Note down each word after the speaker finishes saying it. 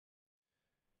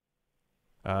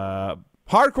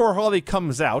Hardcore Holly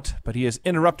comes out, but he is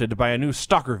interrupted by a new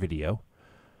stalker video.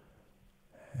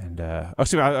 And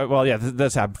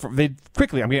that's happened. They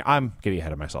quickly. I'm getting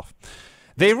ahead of myself.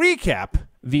 They recap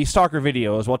the stalker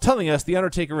videos while telling us the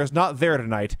Undertaker is not there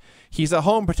tonight. He's at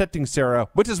home protecting Sara,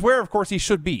 which is where, of course, he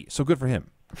should be. So good for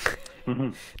him.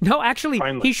 No, actually,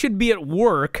 he should be at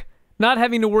work, not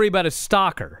having to worry about a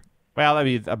stalker. Well,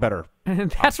 that'd be a better.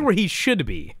 That's where he should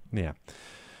be. Yeah.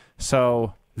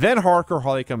 So then Hardcore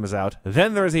Holly comes out.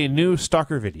 Then there's a new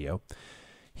stalker video.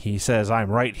 He says, "I'm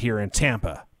right here in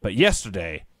Tampa, but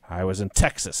yesterday I was in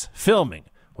Texas filming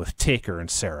with Taker and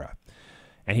Sara."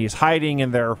 And he's hiding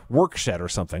in their work shed or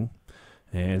something.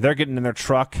 And they're getting in their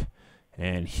truck.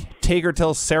 And Taker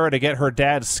tells Sara to get her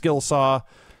dad's skill saw,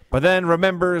 but then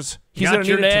remembers he's got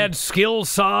your dad's skill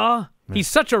saw? Yeah. He's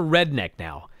such a redneck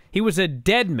now. He was a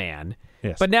dead man,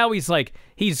 but now he's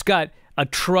got a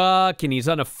truck, and he's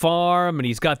on a farm, and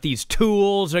he's got these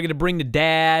tools they're going to bring to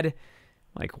Dad.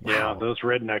 Like, wow. Yeah, those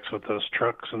rednecks with those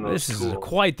trucks and those tools. This is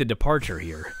quite the departure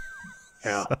here.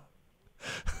 Yeah.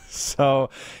 So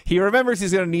he remembers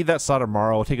he's going to need that saw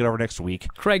tomorrow. We'll take it over next week.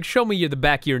 Craig, show me the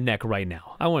back of your neck right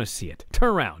now. I want to see it. Turn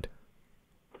around.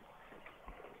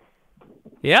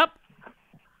 Yep.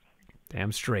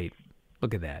 Damn straight.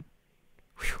 Look at that.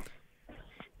 Whew.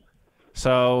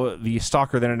 So the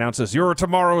stalker then announces, "Your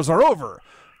tomorrows are over.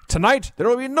 Tonight there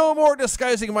will be no more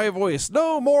disguising my voice,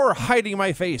 no more hiding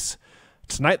my face.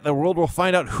 Tonight the world will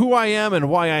find out who I am and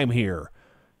why I'm here.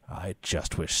 I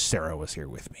just wish Sara was here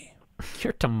with me."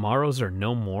 Your tomorrows are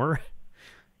no more?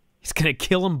 He's going to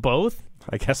kill them both?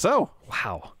 I guess so.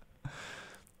 Wow.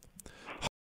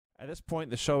 At this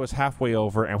point, the show is halfway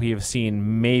over, and we have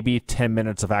seen maybe 10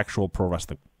 minutes of actual pro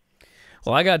wrestling.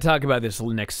 Well, I got to talk about this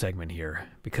next segment here,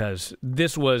 because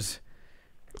this was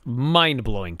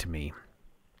mind-blowing to me.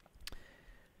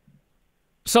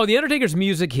 So the Undertaker's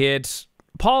music hits.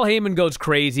 Paul Heyman goes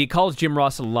crazy, calls Jim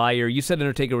Ross a liar. You said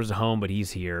Undertaker was at home, but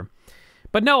he's here.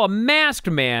 But no, a masked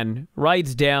man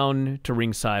rides down to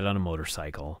ringside on a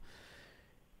motorcycle.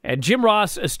 And Jim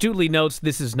Ross astutely notes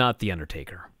this is not the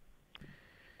Undertaker.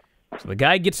 So the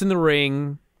guy gets in the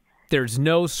ring. There's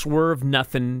no swerve,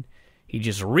 nothing. He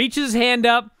just reaches his hand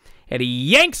up, and he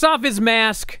yanks off his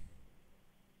mask.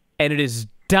 And it is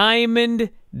Diamond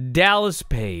Dallas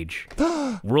Page,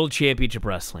 World Championship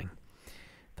Wrestling.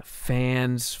 The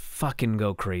fans fucking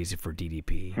go crazy for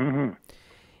DDP. Mm-hmm.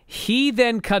 He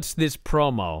then cuts this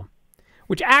promo,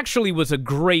 which actually was a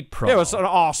great promo. Yeah, it was an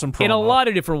awesome promo. In a lot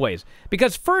of different ways.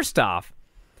 Because first off,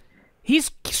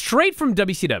 he's straight from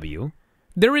WCW.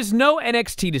 There is no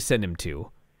NXT to send him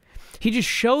to. He just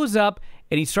shows up,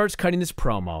 and he starts cutting this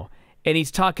promo, and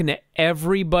he's talking to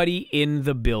everybody in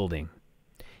the building.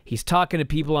 He's talking to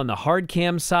people on the hard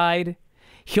cam side.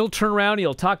 He'll turn around,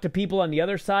 he'll talk to people on the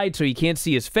other side so you can't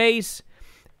see his face.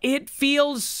 It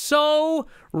feels so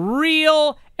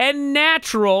real and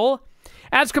natural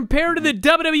as compared to the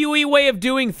WWE way of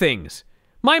doing things.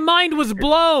 My mind was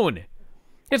blown.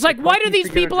 It's like, why do these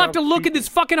people have to look at this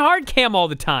fucking hard cam all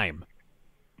the time?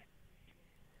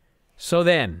 So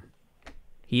then,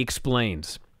 he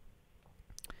explains.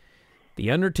 The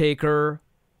Undertaker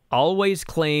always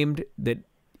claimed that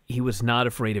he was not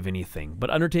afraid of anything. But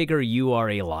Undertaker, you are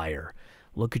a liar.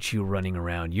 Look at you running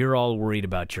around. You're all worried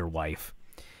about your wife.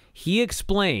 He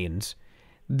explains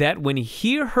that when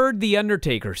he heard The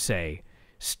Undertaker say,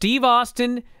 "Steve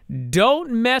Austin,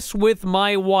 don't mess with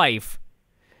my wife,"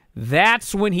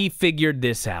 that's when he figured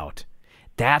this out.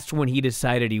 That's when he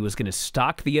decided he was going to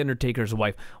stalk The Undertaker's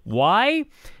wife. Why?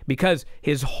 Because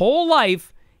his whole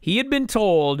life he had been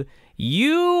told,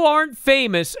 you aren't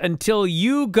famous until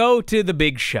you go to the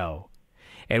big show.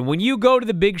 And when you go to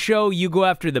the big show, you go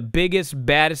after the biggest,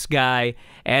 baddest guy,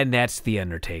 and that's The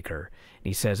Undertaker. And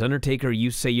he says, Undertaker,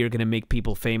 you say you're going to make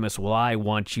people famous. Well, I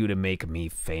want you to make me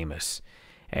famous.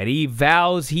 And he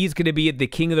vows he's going to be at the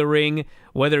King of the Ring,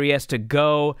 whether he has to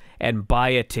go and buy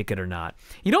a ticket or not.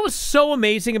 You know what's so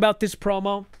amazing about this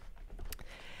promo?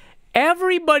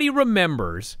 Everybody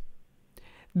remembers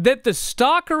that the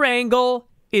stalker angle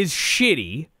is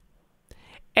shitty,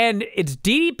 and it's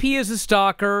DDP as a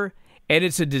stalker, and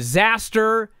it's a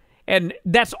disaster, and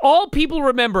that's all people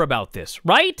remember about this,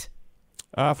 right?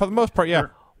 For the most part, yeah.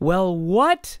 Well,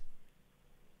 what?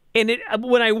 And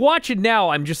when I watch it now,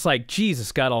 I'm just like,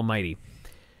 Jesus God Almighty.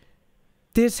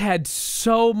 This had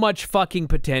so much fucking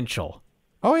potential.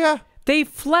 Oh, yeah. They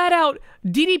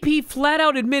DDP flat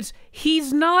out admits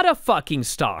he's not a fucking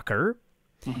stalker.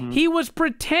 Mm-hmm. He was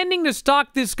pretending to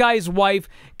stalk this guy's wife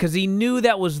because he knew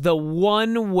that was the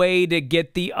one way to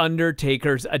get the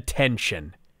Undertaker's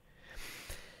attention.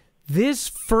 this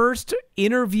first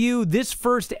interview, this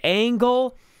first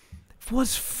angle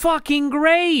was fucking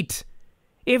great.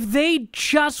 If they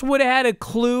just would have had a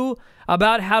clue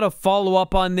about how to follow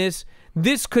up on this,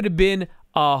 this could have been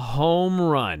a home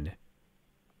run.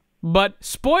 But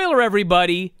spoiler,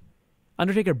 everybody,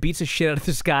 Undertaker beats the shit out of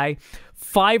this guy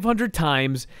 500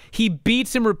 times. He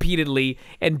beats him repeatedly,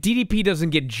 and DDP doesn't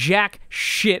get jack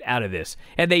shit out of this,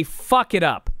 and they fuck it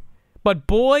up. But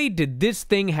boy, did this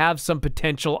thing have some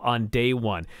potential on day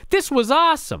one. This was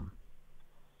awesome.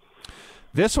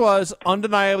 This was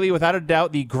undeniably, without a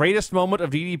doubt, the greatest moment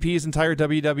of DDP's entire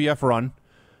WWF run.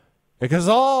 Because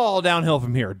it's all downhill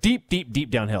from here. Deep, deep,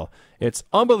 deep downhill. It's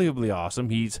unbelievably awesome.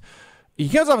 He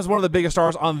comes off as one of the biggest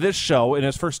stars on this show in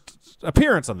his first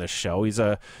appearance on this show. He's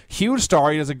a huge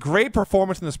star. He does a great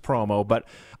performance in this promo. But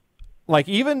like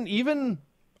even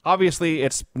obviously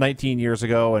it's 19 years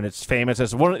ago and it's famous.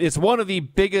 It's one of the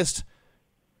biggest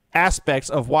aspects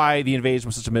of why the Invasion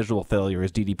was such a miserable failure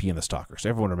is DDP and the Stalkers.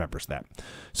 Everyone remembers that.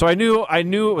 So I knew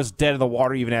it was dead in the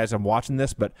water even as I'm watching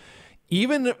this, but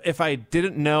even if I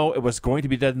didn't know it was going to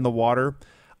be dead in the water,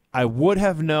 I would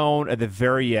have known at the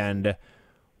very end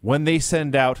when they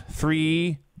send out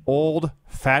 3 old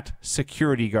fat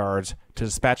security guards to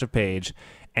dispatch a page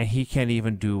and he can't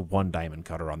even do 1 diamond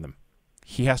cutter on them.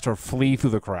 He has to flee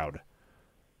through the crowd.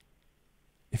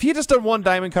 If he had just done 1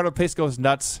 diamond cutter, the place goes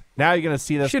nuts. Now you're going to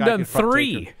see this guy. Should have done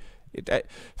 3.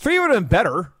 3 would have been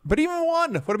better, but even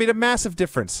 1 would have made a massive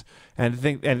difference. And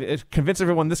it convinced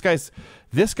everyone this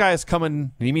guy's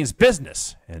coming, and he means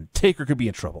business, and Taker could be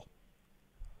in trouble.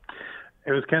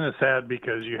 It was kind of sad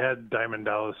because you had Diamond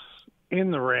Dallas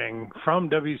in the ring from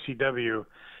WCW,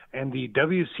 and the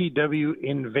WCW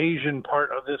invasion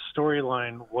part of this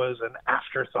storyline was an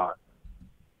afterthought.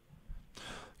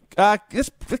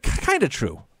 It's kind of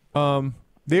true.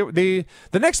 The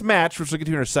next match, which we'll get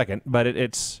to in a second, but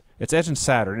it's Edge and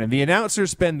Saturn, and the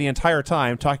announcers spend the entire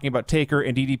time talking about Taker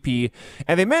and DDP,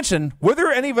 and they mention whether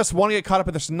any of us want to get caught up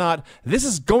in this or not, this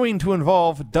is going to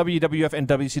involve WWF and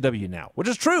WCW now, which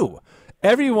is true.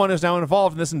 Everyone is now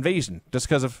involved in this invasion just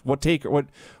because of what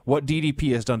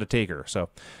DDP has done to Taker. So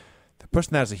they're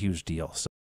pushing that as a huge deal. So